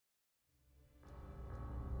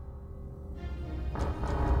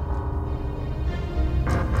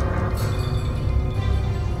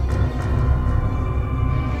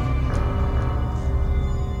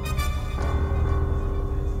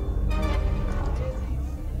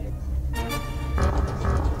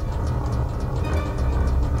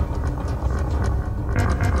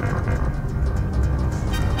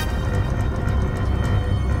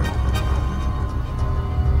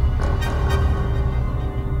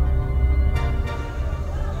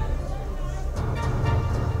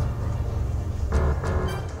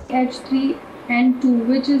H3N2,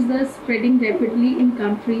 which is the spreading rapidly in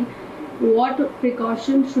country. What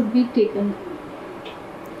precautions should be taken?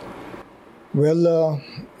 Well,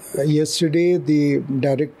 yesterday the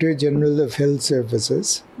Director General of Health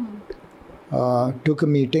Services took a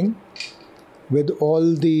meeting with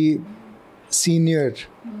all the senior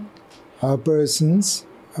persons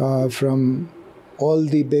from all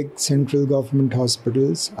the big central government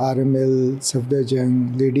hospitals, RML,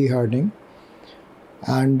 Safdarjung, Lady Harding,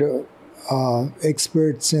 and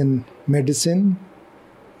experts in medicine,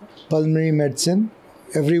 pulmonary medicine.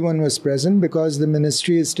 Everyone was present because the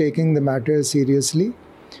ministry is taking the matter seriously.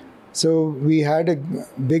 So we had a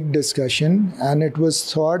big discussion, and it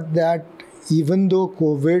was thought that even though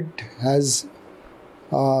COVID has,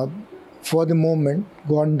 for the moment,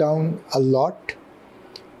 gone down a lot,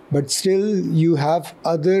 but still you have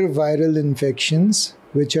other viral infections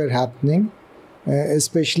which are happening,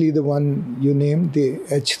 especially the one you named, the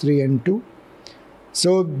H3N2.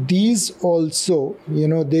 So these also,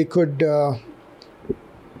 they could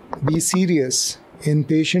be serious in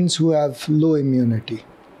patients who have low immunity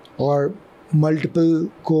or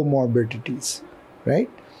multiple comorbidities, right?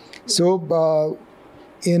 So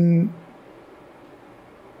in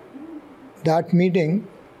that meeting,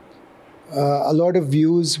 a lot of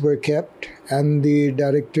views were kept, and the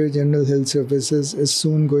Director General Health Services is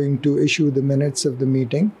soon going to issue the minutes of the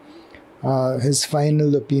meeting, his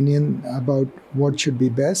final opinion about what should be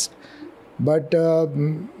best. But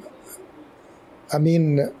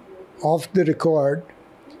off the record,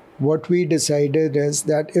 what we decided is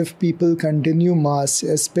that if people continue masks,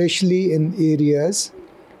 especially in areas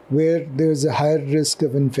where there's a higher risk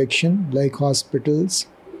of infection, like hospitals,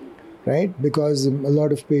 right? Because a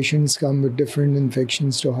lot of patients come with different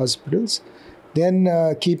infections to hospitals, then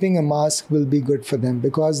keeping a mask will be good for them,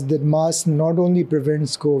 because the mask not only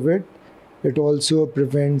prevents COVID, it also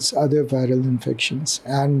prevents other viral infections.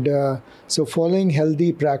 And so following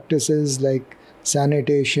healthy practices like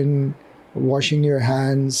sanitation, washing your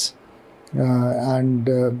hands, and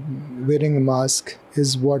wearing a mask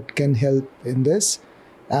is what can help in this.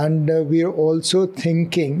 And we are also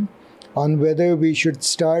thinking on whether we should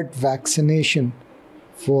start vaccination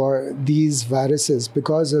for these viruses,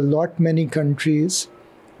 because many countries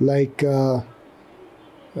like the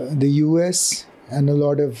US and a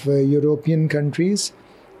lot of European countries,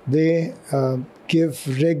 they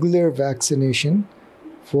give regular vaccination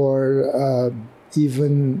for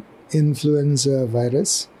even influenza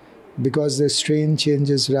virus, because the strain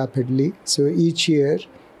changes rapidly. So each year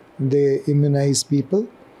they immunize people,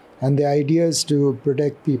 and the idea is to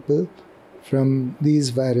protect people from these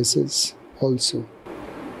viruses also.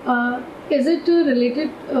 Is it related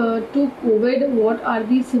to COVID? What are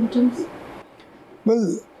the symptoms?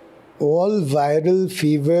 Well, all viral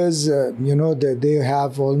fevers, they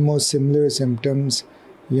have almost similar symptoms.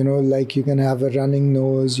 Like you can have a running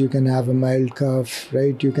nose, you can have a mild cough,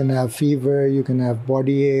 right? You can have fever, you can have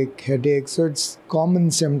body ache, headache. So it's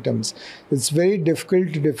common symptoms. It's very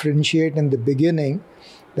difficult to differentiate in the beginning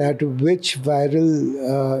that which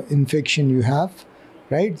viral infection you have,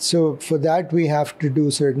 right? So for that, we have to do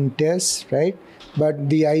certain tests, right? But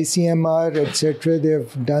the ICMR, etc.,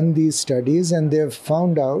 they've done these studies, and they've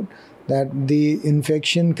found out that the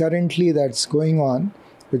infection currently that's going on,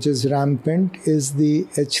 which is rampant, is the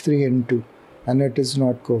H3N2, and it is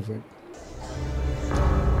not COVID.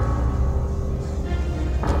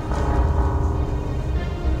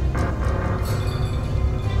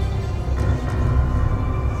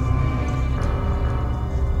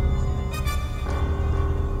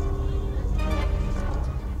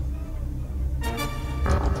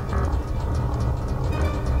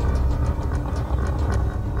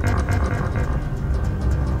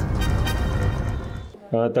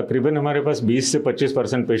 तकरीबन हमारे पास 20 से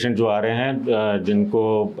 25% patient जो आ रहे हैं जिनको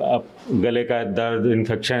गले का दर्द,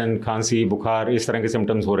 इन्फेक्शन, खांसी, बुखार, इस तरह के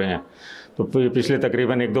सिम्टम्स हो रहे हैं। तो पिछले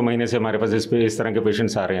तकरीबन 1-2 महीने से हमारे पास इस तरह के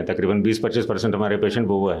पेशेंट्स आ रहे हैं। तकरीबन 20-25% हमारे पेशेंट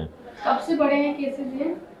वो हुए हैं। कब से बढ़े हैं केसेस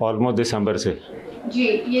ये? ऑलमोस्ट दिसंबर से जी।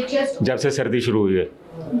 ये चेस्ट जब से सर्दी शुरू हुई है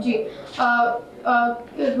जी।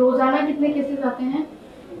 रोज़ाना कितने केसेस आते हैं?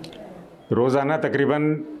 रोज़ाना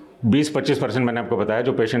तकरीबन 20-25% मैंने आपको बताया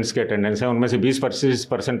जो पेशेंट्स के अटेंडेंस है, उनमें से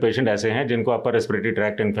 20-25% पेशेंट ऐसे हैं जिनको अपर रेस्पिरेटरी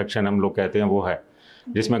ट्रैक्ट इन्फेक्शन हम लोग कहते हैं, वो है,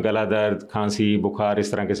 जिसमें गला दर्द, खांसी, बुखार,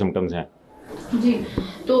 इस तरह के सिम्टम्स हैं। जी।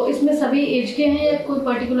 तो इसमें सभी एज के हैं या कोई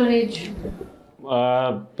पर्टिकुलर एज?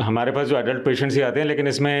 हमारे पास जो एडल्ट पेशेंट्स ही आते हैं, लेकिन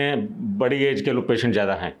इसमें बड़ी एज के लोग पेशेंट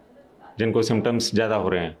ज़्यादा हैं जिनको सिम्टम्स ज़्यादा हो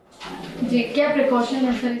रहे हैं। जी। क्या प्रिकॉशन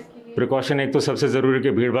है सर इसके लिए? प्रिकॉशन एक तो सबसे ज़रूरी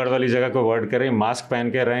कि भीड़ भाड़ वाली जगह को अवॉइड करें, मास्क पहन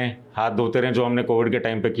के रहें, हाथ धोते रहें, जो हमने कोविड के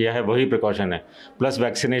टाइम पे किया है वही प्रिकॉशन है। प्लस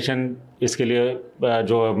वैक्सीनेशन, इसके लिए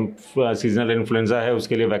जो सीजनल इन्फ्लुएंजा है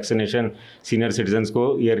उसके लिए वैक्सीनेशन सीनियर सिटीजन्स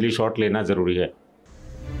को ईयरली शॉट लेना ज़रूरी है।